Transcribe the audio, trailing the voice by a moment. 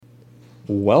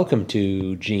Welcome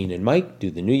to Gene and Mike do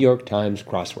the New York Times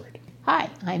crossword. Hi,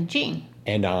 I'm Jean.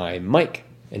 And I'm Mike.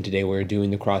 And today we're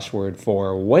doing the crossword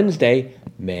for Wednesday,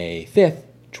 May 5th,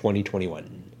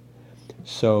 2021.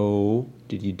 So,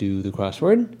 did you do the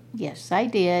crossword? Yes, I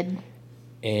did.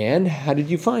 And how did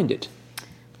you find it?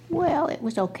 Well, it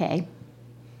was okay.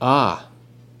 Ah,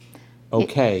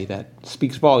 okay, that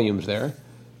speaks volumes there.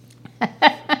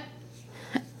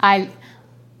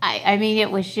 I mean,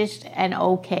 it was just an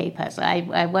okay puzzle.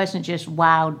 I wasn't just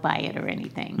wowed by it or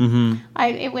anything.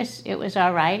 It was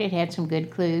all right. It had some good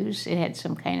clues. It had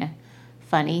some kind of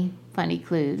funny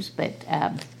clues, but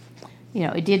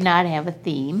it did not have a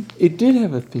theme. It did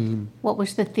have a theme. What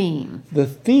was the theme? The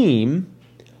theme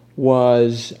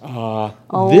was the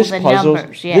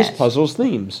numbers, yes. This puzzle's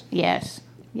themes. Yes.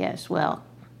 Well,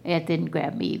 it didn't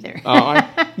grab me either.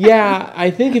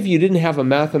 I think if you didn't have a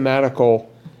mathematical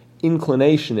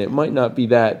inclination, it might not be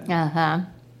that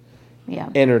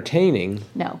entertaining.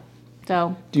 No.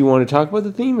 So. Do you want to talk about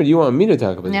the theme, or do you want me to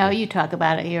talk about it? No, you talk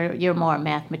about it. You're more a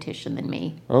mathematician than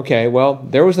me. Okay. Well,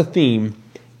 there was a theme,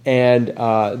 and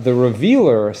the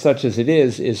revealer, such as it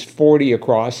is 40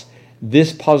 across.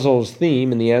 This puzzle's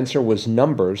theme, and the answer was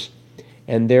numbers,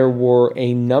 and there were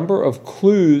a number of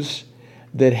clues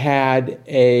that had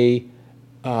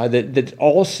that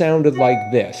all sounded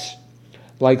like this.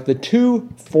 Like the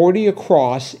 240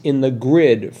 across in the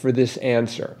grid for this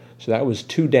answer. So that was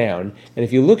 2 down. And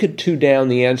if you look at 2 down,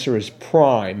 the answer is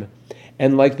prime.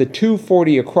 And like the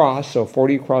 240 across, so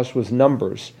 40 across was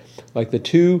numbers, like the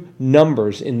 2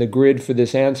 numbers in the grid for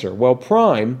this answer. Well,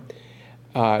 prime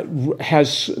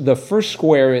has the first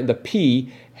square, in the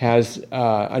P, has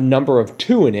a number of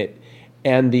 2 in it.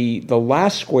 And the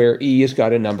last square, E, has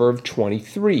got a number of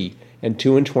 23. And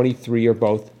 2 and 23 are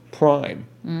both prime.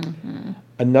 Mm-hmm.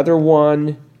 Another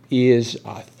one is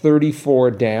 34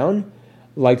 down,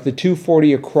 like the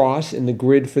 240 across in the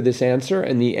grid for this answer,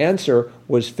 and the answer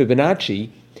was Fibonacci,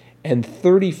 and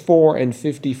 34 and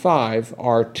 55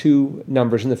 are 2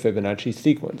 numbers in the Fibonacci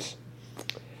sequence.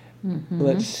 Mm-hmm.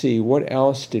 Let's see, what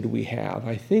else did we have?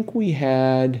 I think we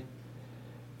had,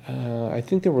 I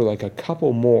think there were like a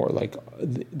couple more, like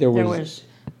there was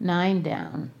 9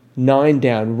 down. 9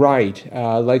 down, right,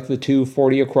 like the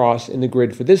 240 across in the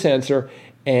grid for this answer,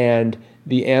 and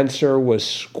the answer was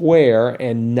square,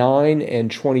 and 9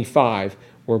 and 25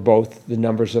 were both the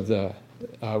numbers of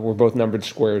were both numbered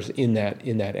squares in that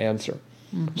answer.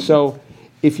 Mm-hmm. So,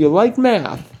 if you like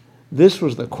math, this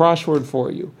was the crossword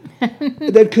for you.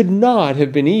 That could not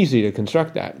have been easy to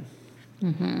construct that,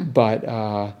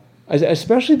 but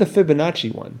especially the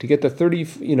Fibonacci one, to get the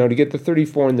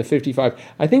 34 and the 55.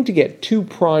 I think to get 2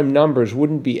 prime numbers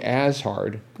wouldn't be as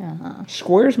hard. Uh-huh.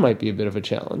 Squares might be a bit of a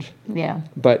challenge. Yeah.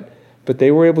 But they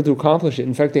were able to accomplish it.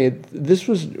 In fact, this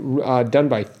was done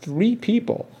by 3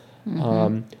 people.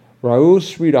 Rahul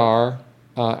Sridhar,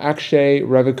 Akshay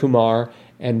Ravikumar,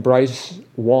 and Bryce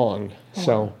Wong. Oh.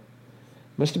 So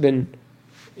must have been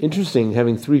interesting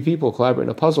having 3 people collaborate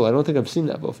in a puzzle. I don't think I've seen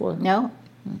that before. No.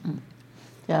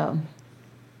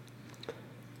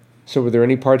 So were there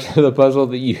any parts of the puzzle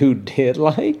that you did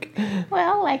like?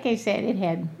 Well, like I said, it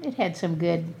had some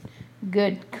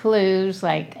good clues,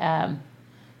 like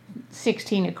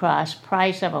 16 across.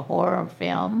 Price of a horror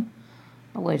film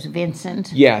was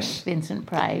Vincent. Yes, Vincent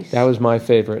Price. That was my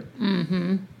favorite.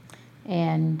 Mm-hmm.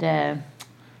 And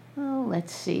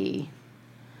let's see.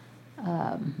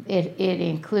 It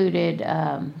included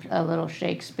a little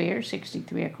Shakespeare,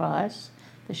 63 across.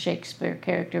 The Shakespeare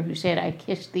character who said, "I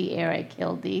kissed thee ere I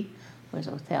killed thee," was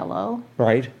Othello.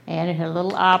 Right. And it had a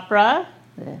little opera,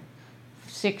 the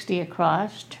 60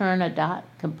 across. Turandot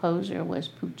composer was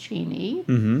Puccini.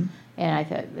 Mm-hmm.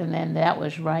 And then that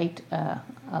was right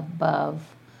above.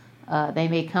 They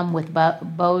may come with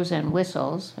bows and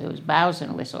whistles. It was bows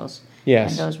and whistles. Yes.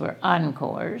 And those were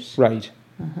encores. Right.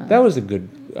 Uh-huh. That was a good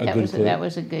clue. That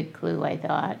was a good clue, I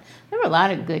thought. There were a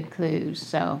lot of good clues,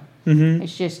 so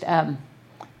it's just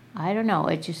I don't know.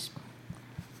 It just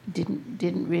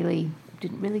didn't really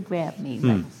grab me.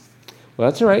 But well,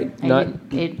 that's all right.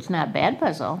 It's not a bad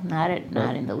puzzle. Not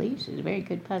in the least. It's a very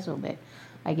good puzzle, but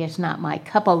I guess not my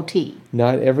cup of tea.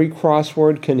 Not every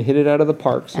crossword can hit it out of the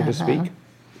park, so to speak.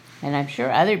 And I'm sure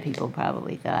other people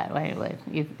probably thought, well,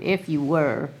 if you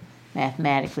were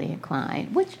mathematically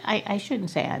inclined, which I shouldn't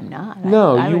say I'm not.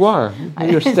 No, you are.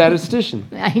 You're a statistician.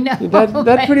 I know.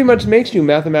 That pretty much makes you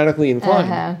mathematically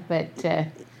inclined.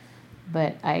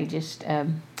 But I just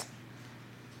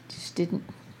didn't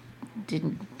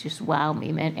just wow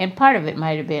me, man. And part of it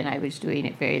might have been I was doing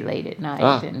it very late at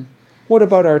night. What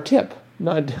about our tip?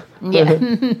 Not. Yeah.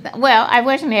 Well, I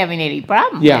wasn't having any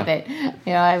problem Yeah. with it.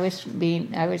 You know, I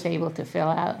was able to fill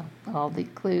out all the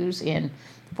clues in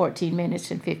 14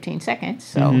 minutes and 15 seconds.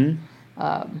 So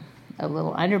Mm-hmm. A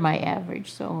little under my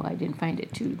average. So I didn't find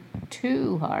it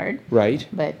too hard. Right.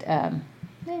 But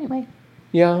anyway,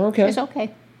 Yeah. Okay. it's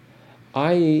okay.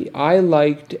 I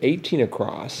liked 18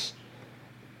 across.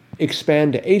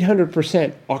 Expand to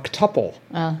 800% octuple.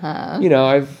 Uh-huh. You know,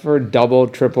 I've heard double,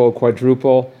 triple,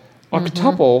 quadruple.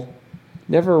 Octuple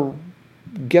never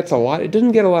gets a lot. It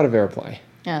doesn't get a lot of airplay.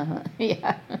 Uh-huh.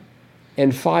 Yeah.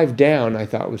 And 5 down, I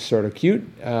thought was sort of cute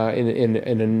in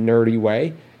a nerdy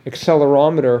way.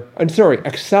 Accelerator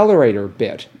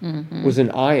bit was an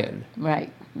ion.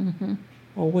 Right.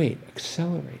 Oh wait,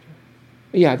 accelerator.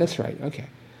 Yeah, that's right. Okay.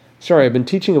 Sorry, I've been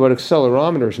teaching about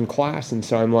accelerometers in class, and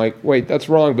so I'm like, wait, that's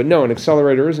wrong. But no, an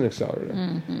accelerator is an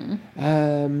accelerator.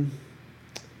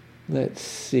 Let's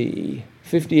see.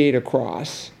 58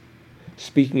 across.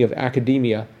 Speaking of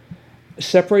academia,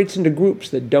 separates into groups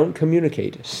that don't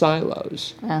communicate,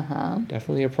 silos. Uh-huh.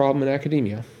 Definitely a problem in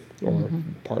academia, or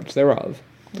parts thereof.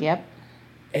 Yep.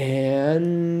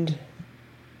 And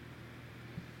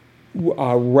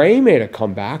Ray made a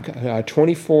comeback,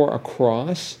 24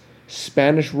 across,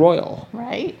 Spanish Royal.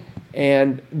 Right.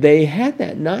 And they had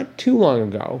that not too long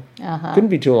ago. Uh-huh. Couldn't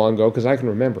be too long ago because I can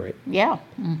remember it. Yeah.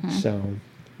 So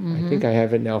I think I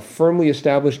have it now firmly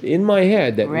established in my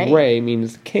head that Ray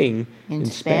means king in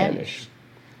Spanish.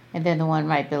 And then the one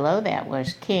right below that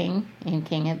was King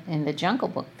in the Jungle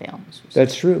Book films.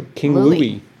 That's true. King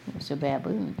Louie. He was a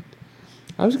baboon.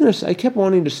 I kept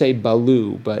wanting to say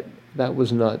Baloo, but that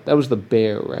was the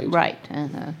bear, right? Right.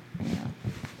 Uh-huh. Yeah.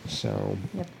 So,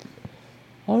 Yep.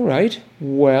 all right.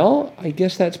 Well, I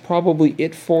guess that's probably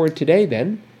it for today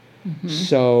then.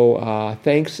 So,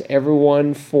 thanks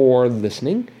everyone for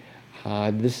listening.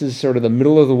 This is sort of the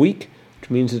middle of the week, which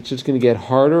means it's just going to get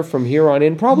harder from here on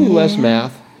in. Probably less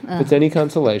math, if it's any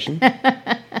consolation.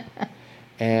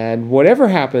 And whatever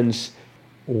happens,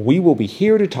 we will be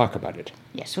here to talk about it.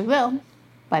 Yes, we will.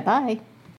 Bye-bye.